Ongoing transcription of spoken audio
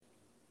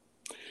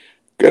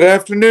Good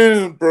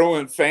afternoon,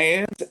 Bruin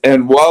fans,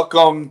 and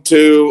welcome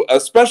to a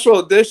special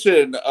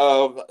edition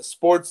of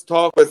Sports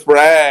Talk with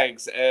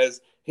Rags. As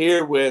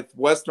here with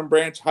Western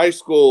Branch High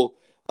School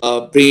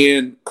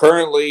being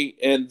currently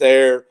in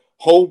their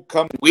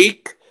homecoming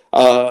week,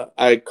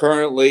 I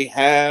currently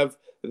have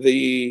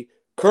the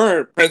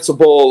current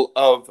principal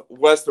of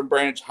Western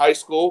Branch High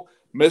School,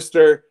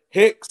 Mr.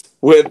 Hicks,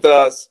 with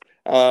us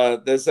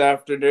this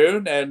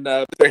afternoon. And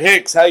Mr.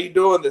 Hicks, how you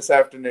doing this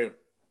afternoon?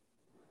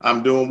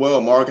 I'm doing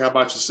well, Mark. How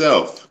about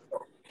yourself?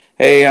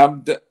 Hey,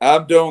 I'm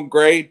doing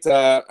great.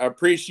 I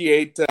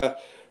appreciate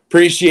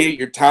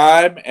your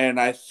time, and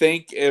I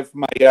think if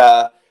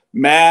my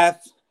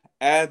math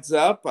adds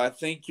up, I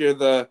think you're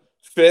the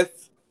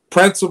fifth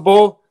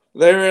principal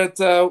there at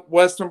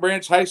Western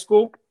Branch High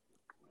School.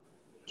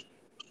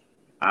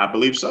 I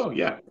believe so.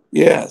 Yeah.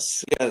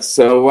 Yes.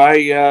 So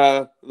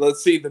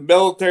let's see. The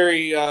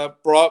military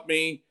brought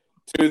me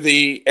to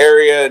the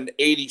area in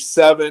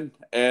 '87,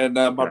 and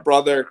my Okay.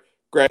 brother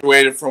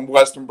graduated from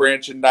Western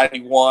Branch in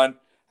 '91.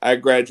 I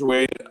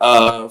graduated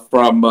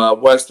from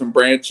Western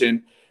Branch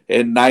in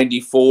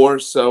 '94.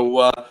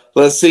 So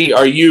let's see.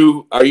 Are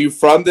you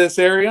from this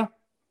area?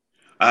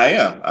 I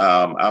am.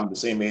 I'm the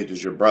same age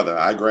as your brother.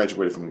 I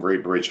graduated from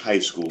Great Bridge High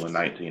School in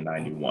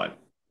 1991.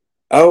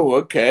 Oh,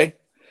 okay.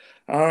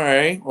 All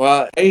right.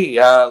 Well,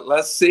 hey,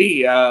 let's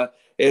see.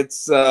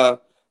 It's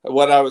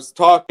what I was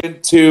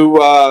talking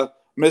to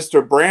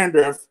Mr.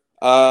 Brandreth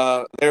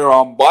there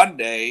on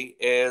Monday.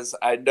 Is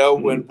I know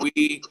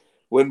Mhm.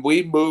 when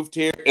we moved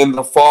here in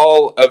the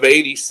fall of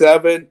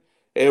 '87,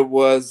 it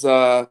was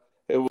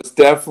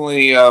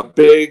definitely a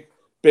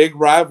big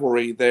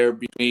rivalry there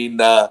between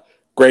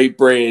Great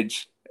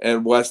Bridge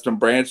and Western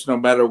Branch. No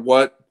matter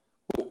what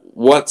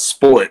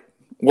sport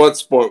what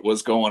sport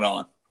was going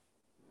on.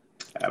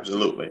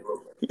 Absolutely.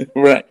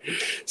 Right.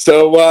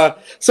 So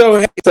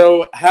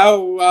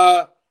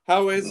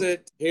how is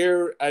it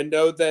here? I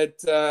know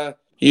that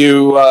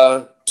you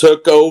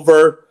took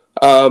over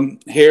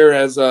here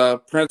as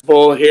a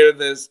principal here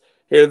this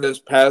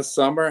past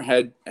summer.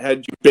 Had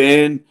you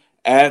been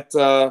at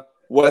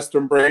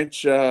Western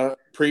Branch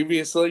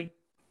previously?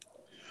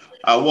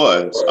 I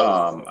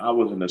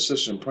was an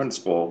assistant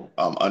principal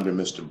under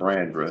Mr.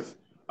 Brandreth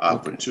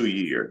for Okay. 2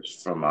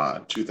 years, from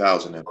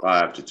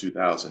 2005 to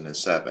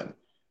 2007,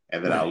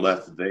 and then I Right.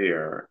 left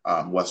there,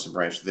 Western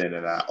Branch, then,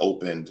 and I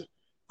opened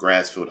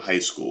Grassfield High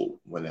School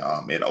when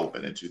it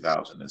opened in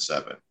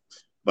 2007.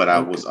 But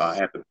Okay. I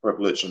had the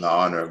privilege and the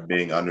honor of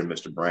being under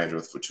Mr.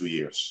 Brandreth for 2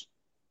 years.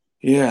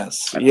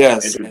 Yes. I was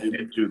Yes.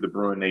 introduced to the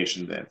Bruin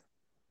Nation then.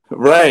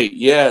 Right.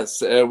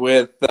 Yes.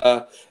 With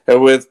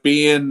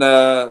being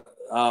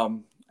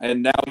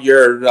and now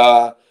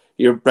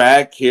you're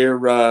back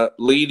here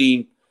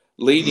leading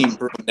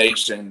Brew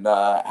Nation.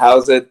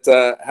 How's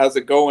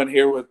it going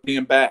here with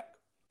being back?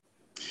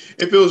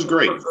 It feels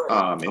great.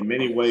 In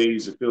many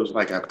ways, it feels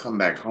like I've come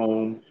back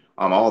home.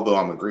 Although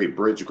I'm a Great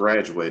Bridge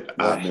graduate,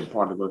 I've Right. been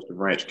part of the Western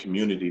Branch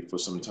community for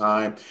some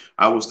time.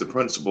 I was the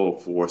principal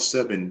for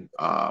 7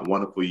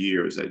 wonderful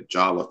years at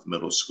Jolliffe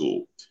Middle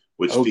School,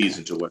 which feeds Okay.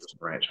 into Western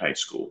Branch High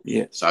School. So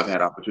Yes. I've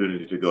had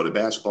opportunity to go to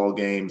basketball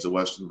games at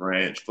Western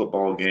Branch,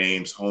 football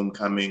games,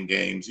 homecoming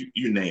games,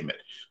 you name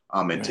it.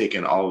 And Right.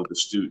 taking all of the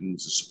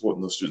students and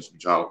supporting those students from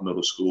Jolliffe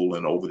Middle School,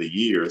 and over the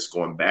years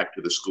going back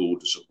to the school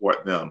to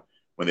support them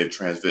when they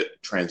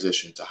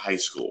transitioned to high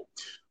school.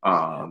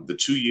 The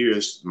 2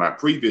 years, my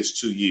previous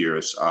 2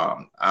 years,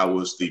 I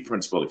was the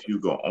principal of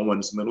Hugo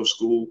Owens Middle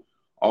School,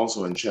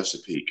 also in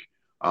Chesapeake.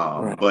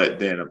 Right. But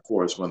then, of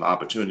course, when the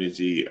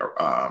opportunity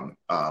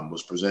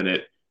was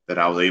presented that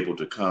I was able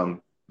to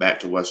come back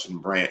to Western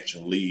Branch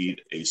and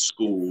lead a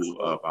school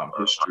of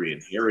history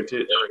and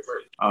heritage,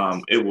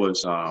 it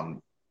was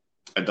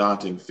a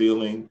daunting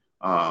feeling,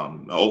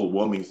 an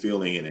overwhelming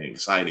feeling, and an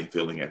exciting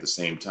feeling at the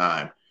same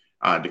time.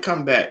 To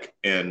come back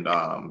and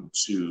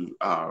to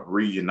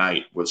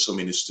reunite with so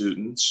many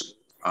students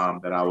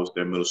that I was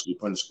their middle school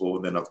principal,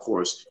 and then of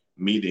course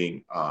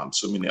meeting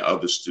so many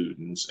other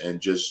students,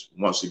 and just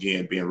once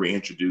again being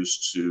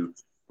reintroduced to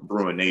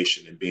Bruin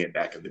Nation and being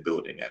back in the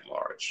building at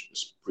large.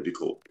 It's pretty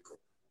cool.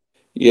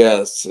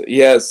 Yes,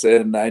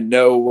 and I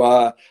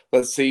know.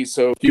 Let's see.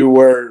 So you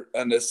were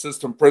an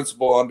assistant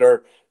principal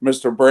under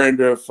Mr.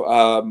 Brandreth.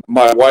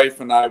 My wife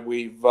and I,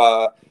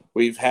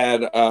 we've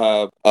had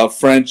a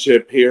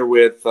friendship here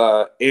with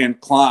Ann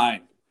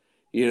Klein.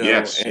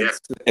 Yes.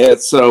 And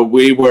so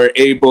we were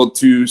able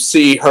to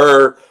see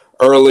her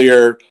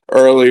earlier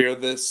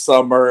this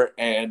summer,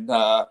 and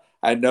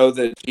I know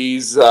that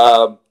she's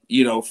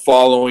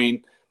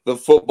following the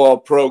football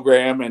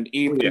program, and Oh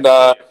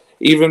yeah.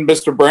 even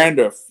Mr.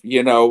 Brandreth,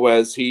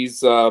 as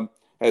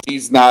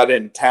he's not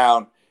in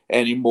town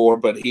anymore,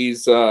 but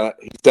he's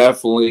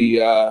definitely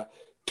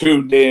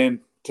tuned in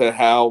to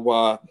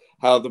how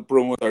the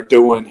Bruins are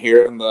doing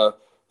here in the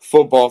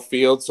football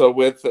field. So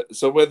with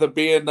it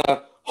being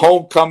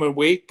homecoming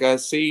week, I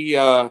see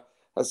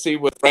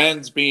with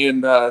friends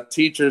being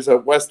teachers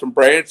at Western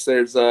Branch,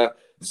 there's a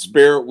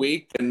Spirit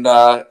Week and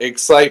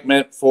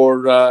excitement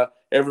for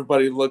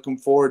everybody looking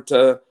forward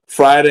to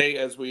Friday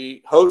as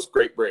we host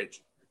Great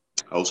Bridge.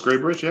 Host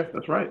Great Bridge, yeah,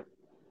 that's right.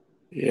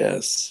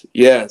 Yes,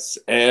 yes.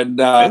 And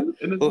And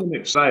it's been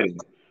exciting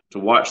to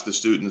watch the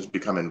students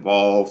become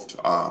involved,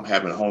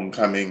 having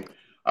homecoming,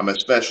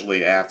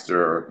 especially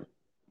after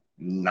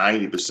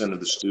 90% of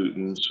the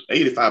students,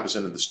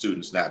 85% of the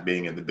students not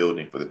being in the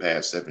building for the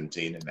past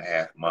 17 and a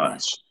half right.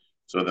 months.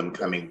 So them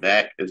coming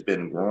back has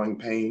been growing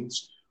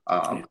pains.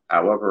 Yeah.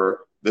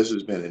 However, this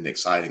has been an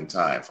exciting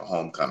time for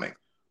homecoming,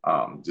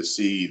 to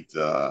see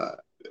the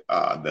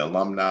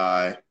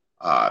alumni,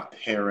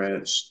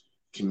 parents,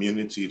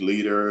 community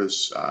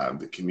leaders,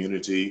 the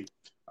community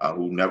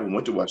who never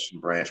went to Western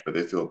Branch, but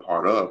they feel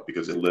part of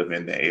because they live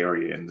in the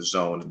area, in the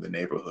zone, in the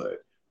neighborhood.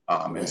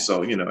 And Right.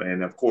 so,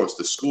 and of course,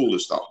 the school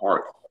is the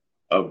heart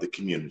of the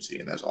community,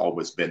 and that's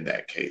always been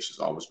that case. It's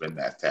always been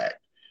that fact.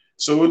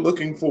 So we're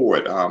looking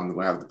forward.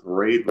 We'll have the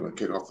parade. We're going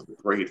to kick off with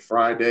the parade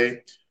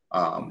Friday,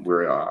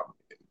 where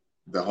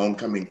the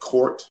homecoming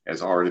court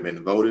has already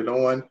been voted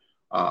on.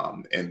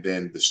 And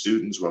then the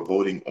students were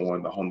voting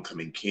on the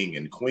homecoming king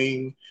and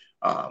queen.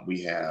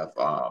 We have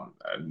a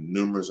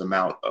numerous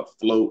amount of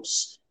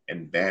floats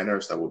and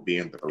banners that will be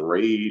in the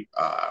parade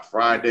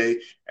Friday.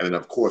 And then,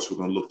 of course, we're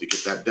going to look to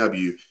get that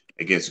W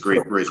against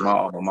Great Bridge, my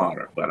alma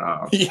mater. But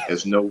Yeah.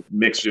 there's no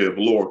mixture of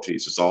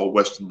loyalties. It's all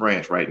Western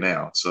Branch right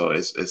now. So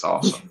it's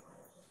awesome.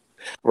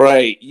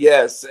 Right.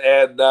 Yes.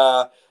 And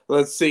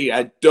let's see.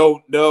 I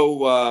don't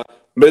know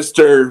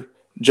Mr.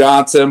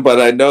 Johnson,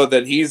 but I know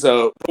that he's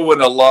a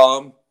Bruin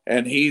alum,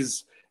 and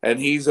he's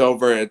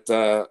over at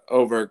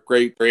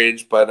Great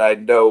Bridge. But I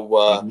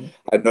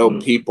know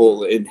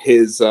people in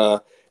his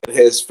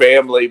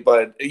family.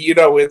 But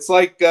it's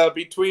like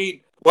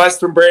between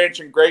Western Branch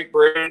and Great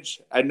Bridge.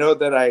 I know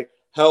that I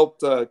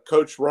helped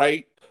Coach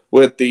Wright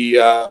with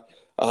the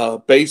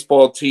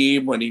baseball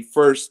team when he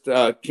first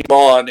came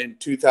on in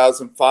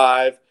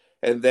 2005,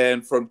 and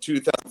then from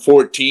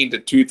 2014 to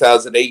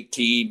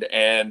 2018.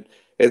 And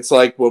it's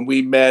like when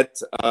we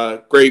met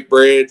Great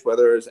Bridge,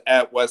 whether it was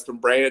at Western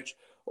Branch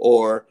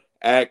or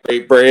at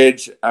Great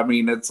Bridge, I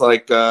mean, it's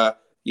like,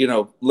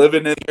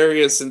 living in the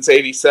area since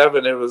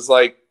 '87, it was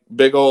like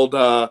big old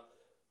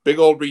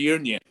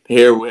reunion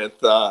here with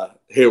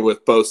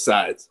both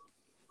sides.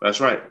 That's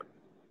right.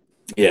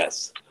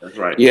 Yes. That's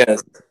right.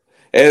 Yes.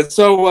 And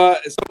so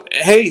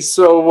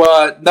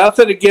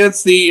nothing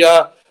against the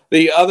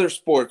other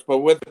sports, but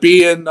with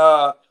being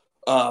the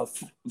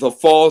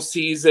fall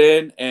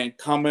season and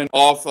coming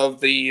off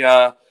of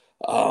the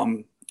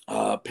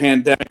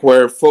pandemic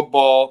where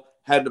football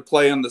had to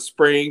play in the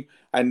spring,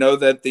 I know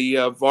that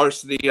the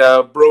varsity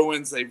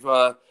Bruins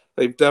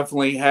they've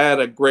definitely had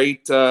a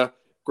great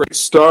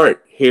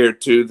start here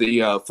to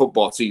the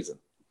football season.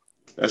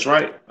 That's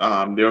right.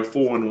 They're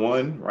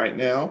 4-1 right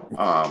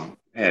now.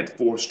 Had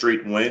 4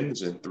 straight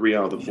wins, and 3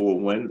 out of the 4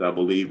 wins, I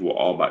believe, they were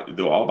all by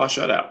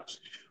shutouts.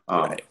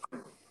 Right.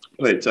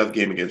 Played a tough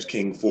game against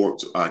Kings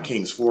Fort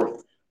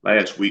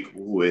last week,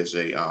 who is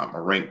a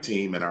ranked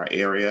team in our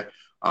area.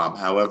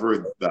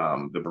 However,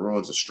 the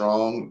Bruins are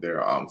strong.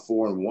 They're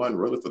 4-1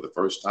 really for the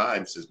first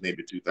time since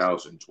maybe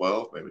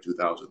 2012, maybe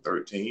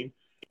 2013.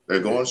 They're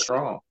going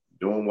strong,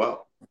 doing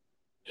well.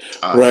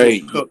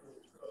 Right.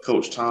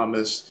 Coach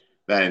Thomas,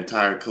 that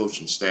entire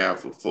coaching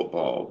staff of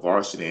football,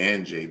 varsity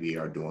and JV,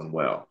 are doing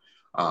well.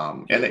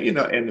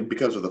 And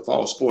because of the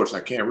fall sports, I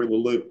can't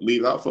really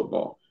leave out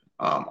football.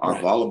 Our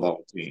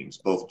volleyball teams,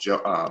 both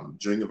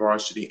junior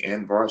varsity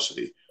and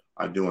varsity,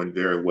 are doing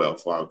very well.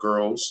 For our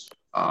girls,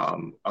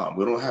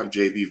 we don't have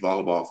JV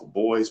volleyball for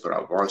boys, but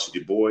our varsity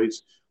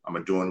boys are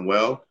doing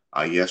well.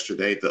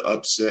 Yesterday, the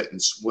upset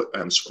and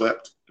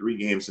swept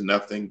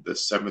 3-0 the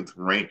 7th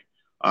ranked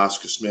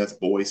Oscar Smith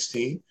boys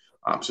team.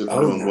 So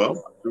they're doing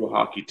well. Through a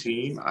hockey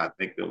team, I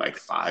think they're like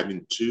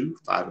 5-2,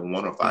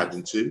 5-1 or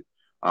 5-2.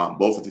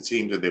 Both of the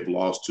teams that they've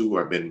lost to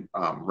have been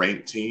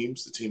ranked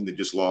teams. The team that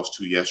just lost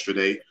to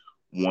yesterday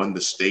won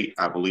the state,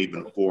 I believe,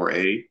 in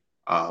 4A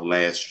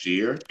last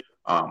year.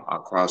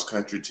 Our cross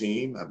country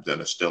team have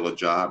done a stellar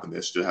job, and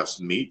they still have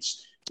some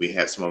meets. We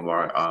had some of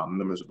our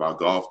members of our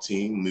golf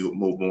team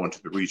move on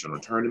to the regional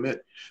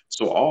tournament.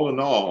 So all in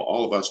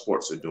all of our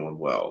sports are doing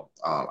well.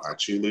 Our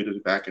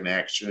cheerleaders back in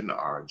action,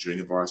 our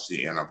junior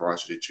varsity and our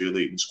varsity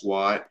cheerleading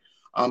squad.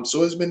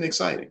 So it's been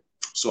exciting.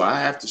 So I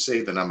have to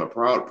say that I'm a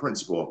proud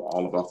principal of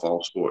all of our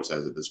fall sports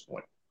as of this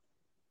point.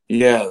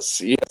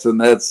 Yes, and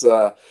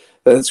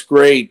that's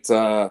great.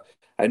 I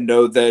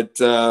know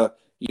that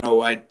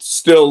I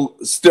still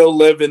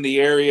live in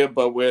the area,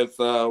 but with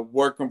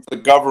working for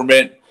the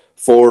government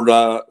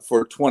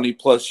for 20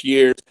 plus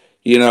years,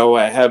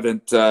 I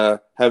haven't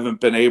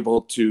been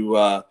able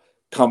to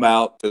come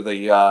out to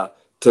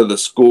the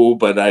school,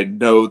 but I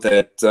know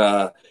that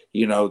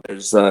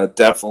there's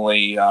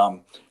definitely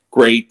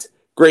great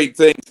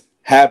things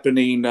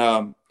happening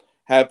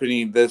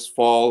this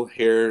fall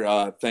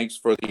here. Thanks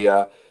for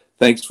the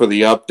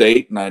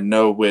update, and I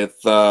know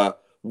with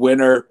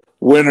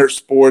winter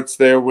sports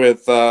there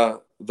with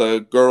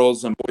the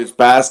girls and boys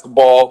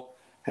basketball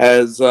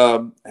has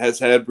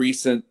had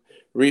recent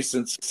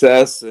recent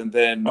success, and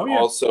then Oh yeah.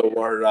 also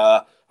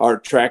our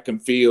track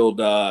and field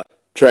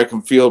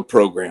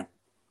program.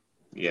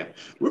 Yeah,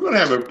 we're going to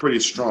have a pretty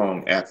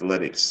strong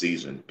athletic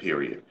season,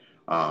 period.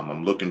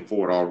 I'm looking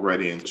forward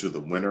already into the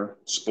winter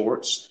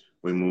sports.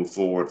 We move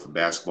forward for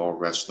basketball,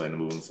 wrestling,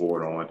 moving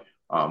forward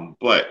on.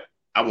 But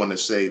I want to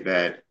say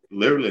that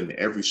literally in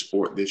every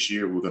sport this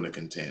year, we're going to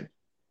contend.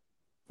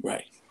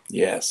 Right.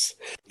 Yes.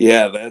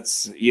 Yeah,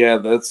 that's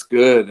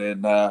good.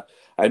 And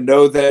I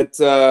know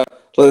that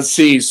let's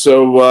see.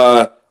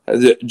 So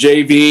the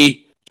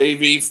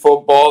JV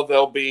football,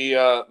 they'll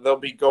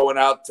be going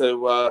out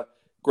to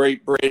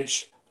Great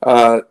Bridge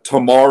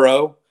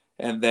tomorrow,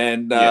 and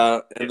then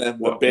Yeah. the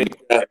Well, big.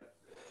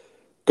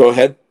 Go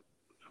ahead.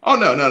 oh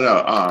no, no,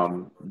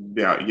 no.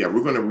 Yeah,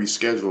 we're going to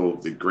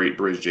reschedule the Great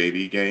Bridge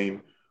JV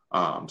game.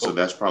 So Oh,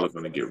 that's probably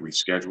going to get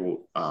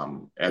rescheduled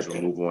as we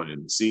okay. move on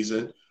in the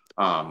season.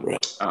 Um,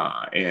 Right.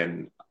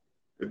 and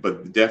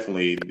but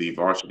definitely the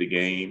varsity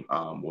game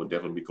will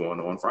definitely be going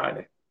on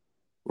Friday.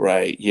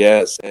 Right.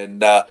 Yes.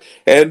 And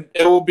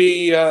it will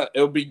be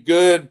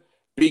good.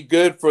 Be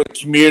good for the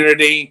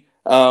community.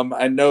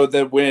 I know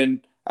that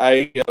when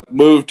I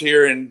moved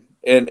here in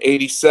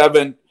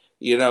 '87,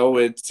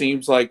 it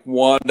seems like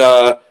one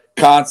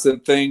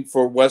constant thing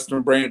for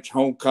Western Branch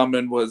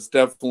homecoming was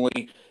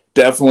definitely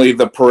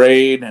the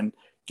parade, and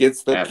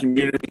gets the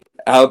Absolutely. community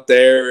out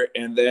there,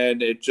 and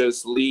then it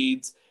just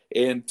leads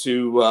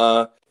into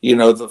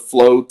the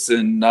floats,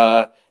 and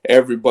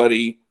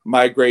everybody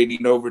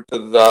migrating over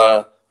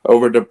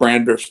to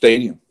Brander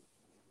Stadium.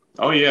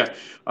 Oh yeah.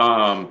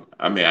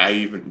 I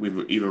mean,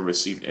 we've even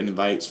received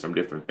invites from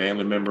different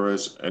family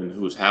members and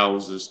whose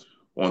houses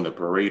on the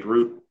parade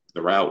route,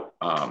 the route.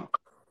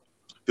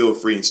 Feel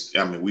free.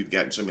 I mean, we've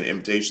gotten so many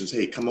invitations.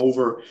 Hey, come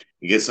over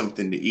and get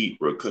something to eat.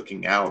 We're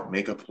cooking out.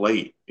 Make a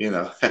plate.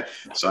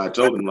 So I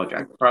told them, look,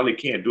 I probably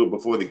can't do it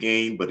before the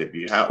game, but if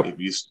you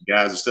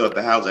guys are still at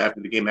the house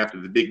after the game, after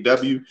the big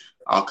W,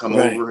 I'll come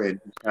Right. over and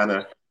kind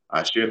of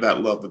share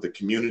that love with the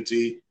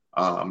community.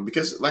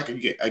 Because, like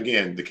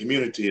again, the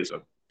community is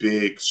a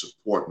big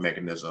support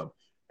mechanism,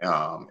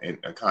 and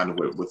kind of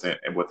within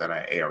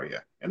our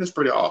area, and it's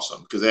pretty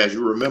awesome. Because as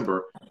you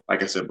remember,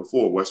 like I said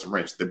before, Western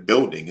Branch, the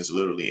building is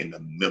literally in the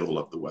middle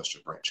of the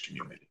Western Branch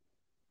community.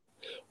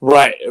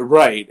 Right,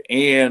 right.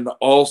 And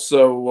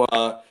also,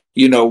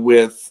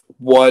 with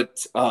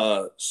what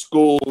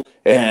school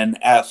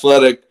and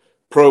athletic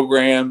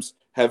programs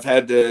have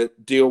had to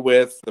deal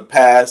with the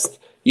past,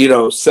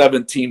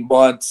 17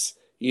 months,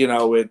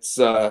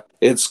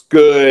 it's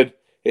good.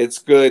 It's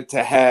good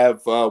to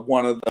have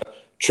one of the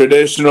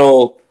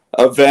traditional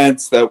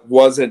events that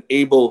wasn't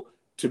able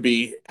to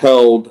be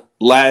held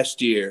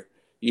last year,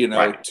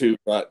 Right. to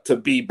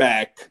be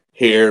back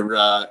here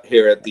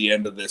at the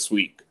end of this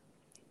week.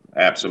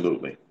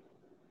 Absolutely.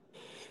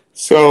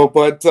 So,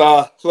 but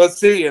let's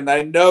see. And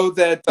I know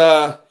that,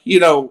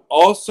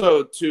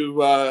 also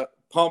to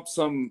pump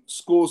some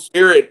school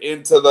spirit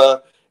into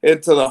the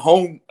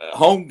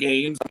home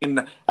games.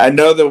 And I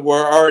know that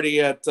we're already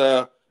at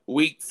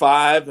week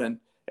 5, and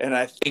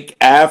I think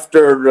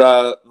after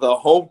the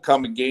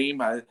homecoming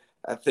game, I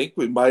think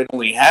we might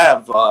only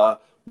have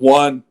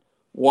one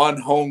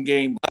home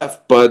game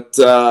left. But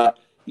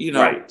you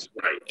know, Right.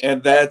 Right.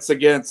 and that's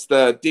against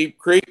Deep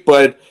Creek.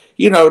 But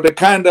to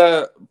kind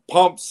of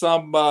pump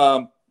some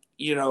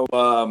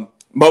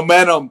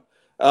momentum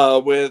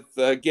with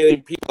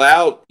getting people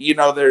out.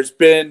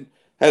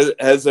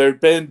 Has there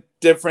been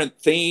different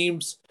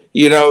themes,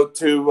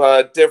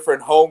 to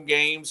different home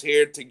games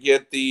here to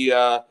get the.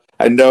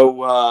 I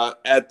know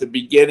at the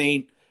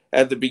beginning,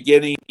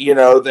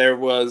 there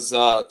was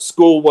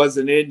school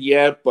wasn't in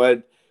yet,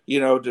 but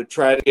to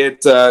try to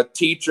get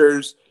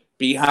teachers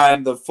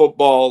behind the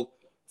football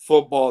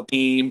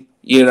team,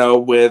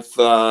 with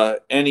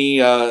any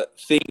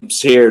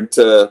themes here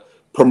to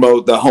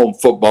promote the home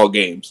football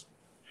games.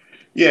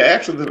 Yeah,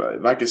 actually,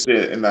 like I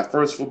said, in that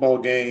first football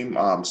game,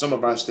 some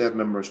of our staff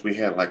members, we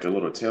had like a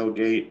little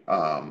tailgate,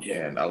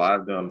 Yeah. and a lot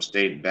of them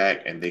stayed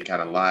back and they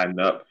kind of lined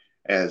up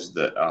as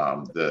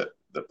the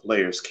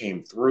players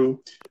came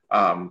through.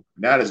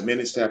 Not as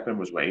many staff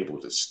members were able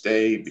to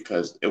stay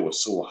because it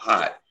was so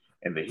hot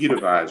and the heat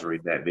advisory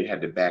that they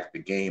had to back the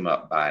game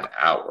up by an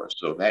hour.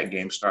 So that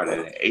game started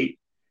at 8,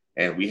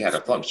 and we had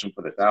a function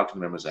for the Falcon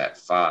members at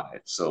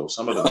 5. So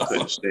some of them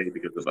couldn't stay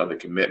because of other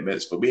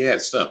commitments, but we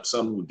had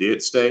some who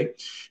did stay,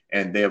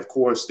 and they, of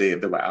course, they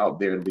were out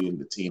there leading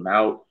the team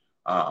out.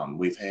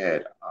 We've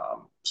had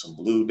some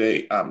blue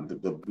day,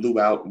 the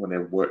blue out when they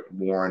were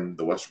worn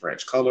the Western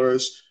Branch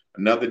colors.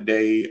 Another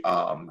day,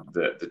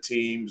 the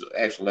teams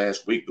actually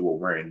last week they were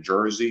wearing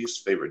jerseys,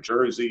 favorite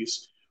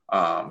jerseys.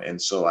 And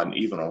so, and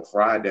even on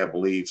Friday, I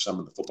believe some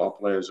of the football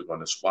players are going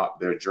to swap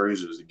their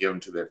jerseys and give them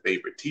to their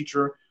favorite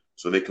teacher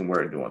so they can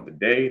wear it during the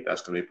day.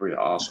 That's going to be pretty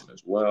awesome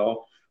as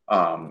well.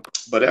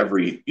 But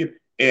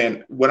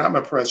and what I'm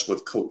impressed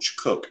with Coach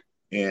Cook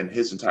and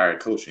his entire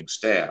coaching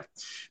staff,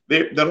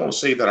 they don't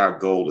say that our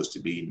goal is to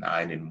be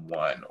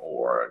 9-1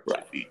 or to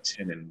Right. be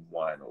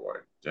 10-1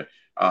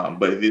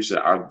 but it is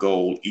that our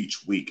goal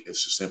each week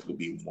is to simply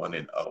be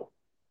 1-0.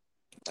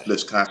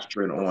 Let's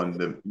concentrate on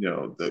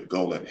the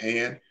goal at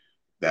hand,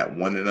 that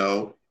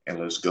 1-0, and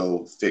let's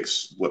go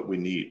fix what we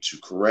need to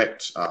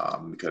correct.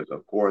 Because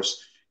of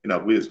course,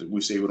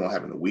 we say we don't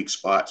have any weak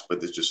spots, but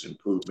there's just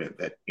improvement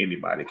that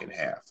anybody can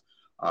have.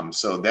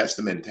 So that's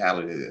the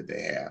mentality that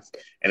they have.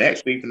 And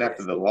actually, even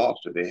after the loss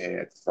that they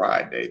had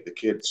Friday, the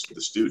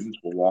students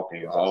were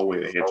walking all the way,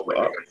 their heads were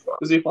up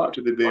because they fought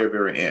to the very,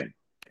 very end,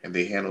 and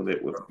they handled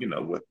it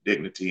with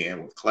dignity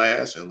and with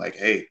class, and like,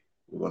 hey,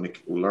 we're going to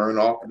learn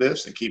off of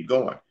this and keep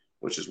going,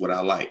 which is what I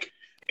like.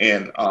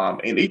 And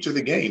in each of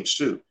the games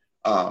too,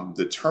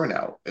 the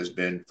turnout has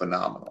been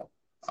phenomenal,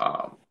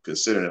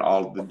 considering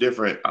all of the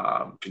different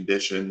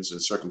conditions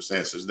and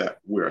circumstances that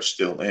we're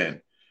still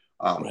in,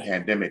 Right.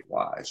 pandemic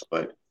wise.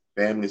 But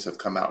families have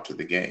come out to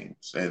the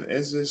games, and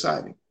it's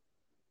exciting.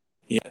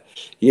 Yeah.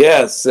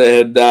 Yes,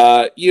 and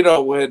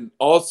when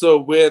also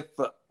with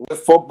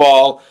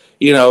football,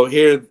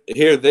 here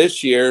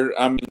this year,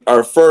 I mean,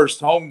 our first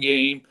home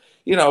game,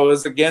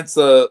 was against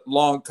a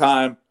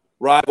longtime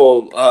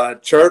rival,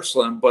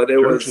 Churchland, but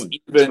Churchland,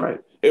 that's right.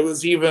 it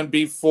was even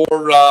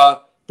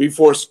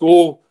before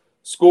school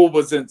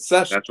was in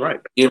session. That's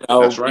right. You That's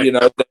know, right. you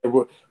know,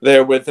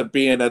 there with it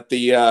being at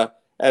the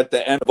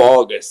end of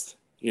August.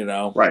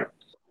 Right.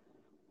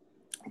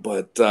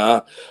 But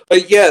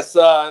yes,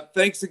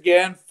 thanks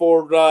again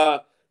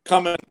for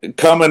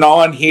coming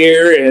on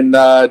here,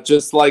 and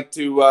just like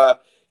to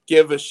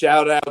give a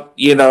shout out.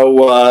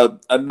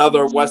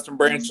 Another Western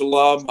Branch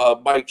alum,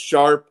 Mike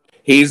Sharp.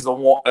 He's the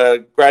one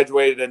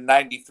graduated in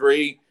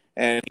 '93,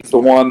 and he's the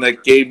one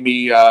that gave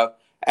me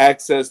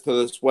access to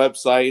this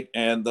website.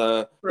 And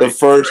the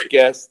first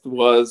guest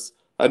was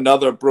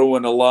another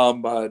Bruin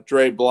alum,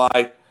 Dre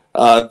Bly,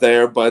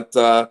 there. But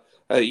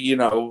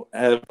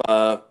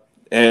have.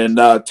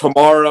 And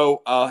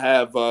tomorrow I'll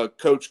have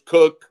Coach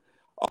Cook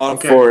on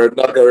for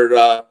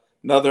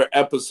another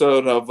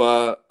episode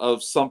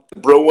of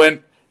Something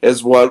Bruin,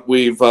 is what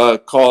we've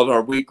called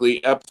our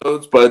weekly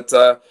episodes. But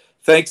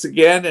thanks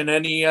again, and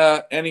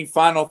any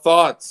final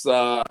thoughts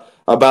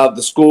about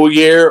the school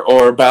year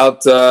or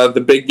about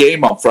the big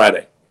game on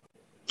Friday?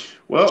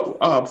 Well,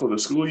 for the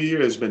school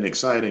year, it's been an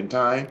exciting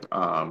time.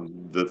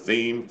 The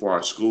theme for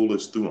our school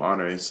is through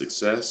honor and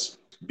success.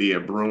 Be a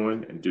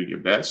Bruin and do your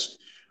best.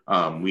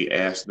 We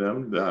ask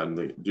them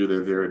to do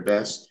their very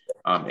best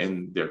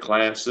in their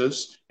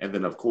classes, and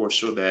then of course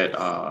show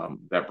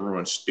that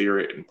Bruin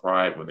spirit and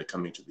pride when they're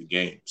coming to the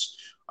games.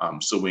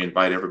 So we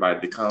invite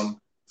everybody to come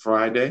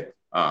Friday,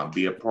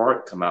 be a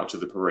part, come out to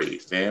the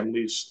parade.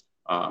 Families,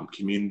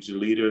 community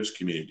leaders,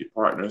 community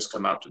partners,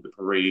 come out to the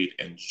parade,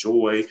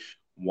 enjoy,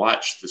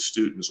 watch the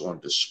students on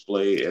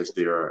display as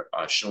they're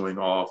showing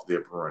off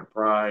their Bruin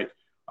pride.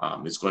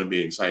 It's going to be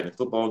an exciting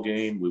football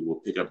game. We will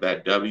pick up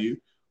that W.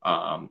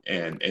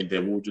 And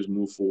then we'll just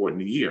move forward in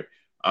the year.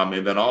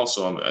 And then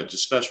also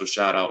just special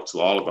shout out to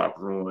all of our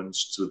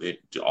Bruins,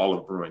 to all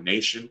of Bruin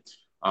Nation.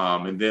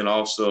 And then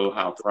also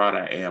how proud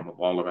I am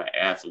of all of our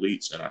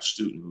athletes and our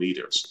student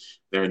leaders.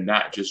 They're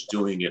not just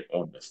doing it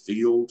on the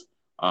field,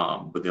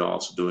 but they're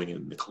also doing it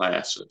in the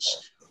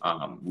classes.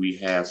 We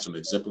have some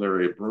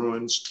exemplary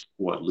Bruins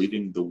who are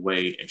leading the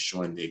way and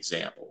showing the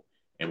example.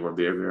 And we're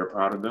very, very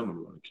proud of them, and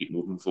we're going to keep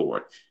moving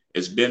forward.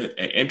 It's been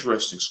an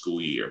interesting school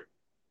year.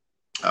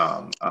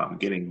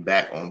 Getting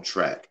back on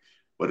track,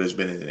 but it's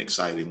been an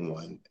exciting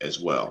one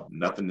as well.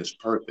 Nothing is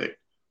perfect,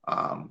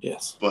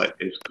 Yes, but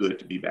it's good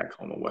to be back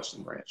home in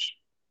Western Branch.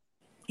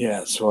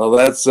 Yes, well,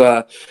 that's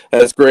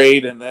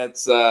great, and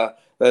that's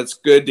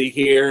good to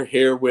hear.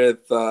 Here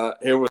with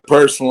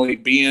personally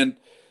being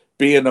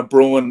a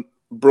Bruin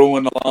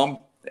alum,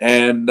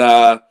 and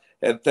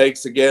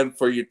thanks again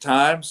for your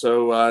time.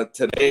 So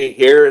today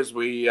here, as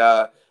we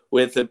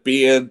with it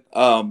being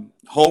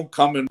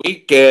homecoming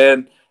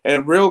weekend.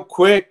 And real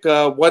quick,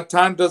 what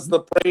time does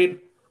the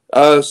parade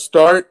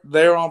start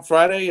there on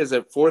Friday? Is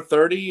it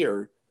 4:30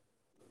 or?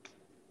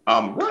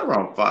 Right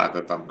around 5,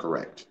 if I'm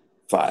correct.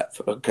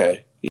 5.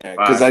 Okay. Yeah, 5,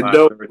 because I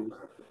know.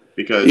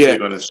 Because they're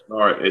going to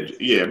start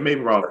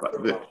maybe around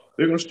 5.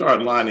 They're going to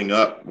start lining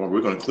up, or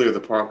we're going to clear the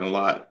front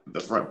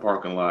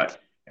parking lot,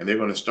 and they're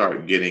going to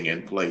start getting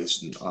in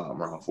place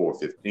around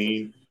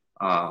 4:15.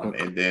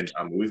 And then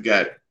we've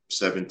got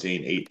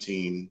 17,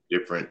 18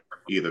 different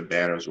either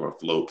banners or a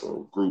float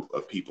or a group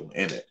of people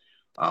in it.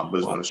 But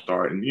it's going to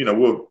start, and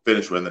we'll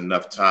finish with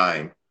enough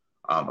time,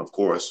 of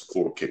course,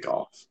 for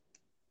kickoff.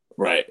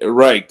 Right,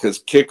 because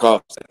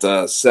kickoff's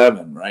at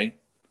 7, right?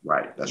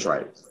 Right, that's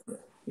right.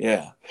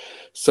 Yeah.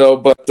 So,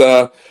 but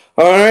all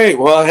right.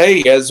 Well,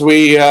 hey, as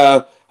we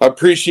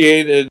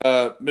appreciated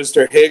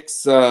Mr.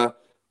 Hicks'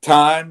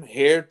 time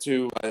here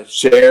to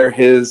share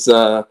his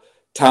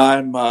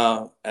time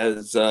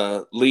as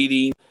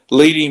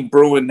leading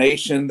Bruin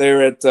Nation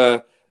there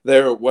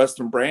at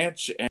Western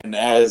Branch, and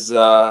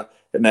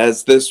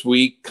as this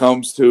week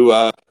comes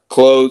to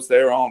close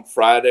there on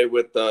Friday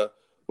with the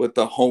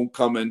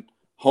homecoming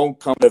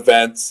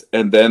events,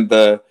 and then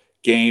the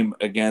game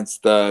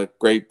against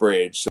Great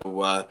Bridge.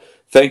 So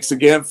thanks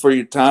again for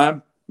your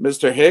time,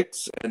 Mr.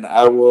 Hicks, and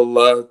I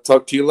will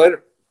talk to you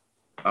later.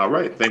 All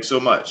right. Thanks so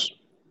much.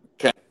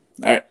 Okay.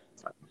 All right.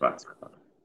 Bye.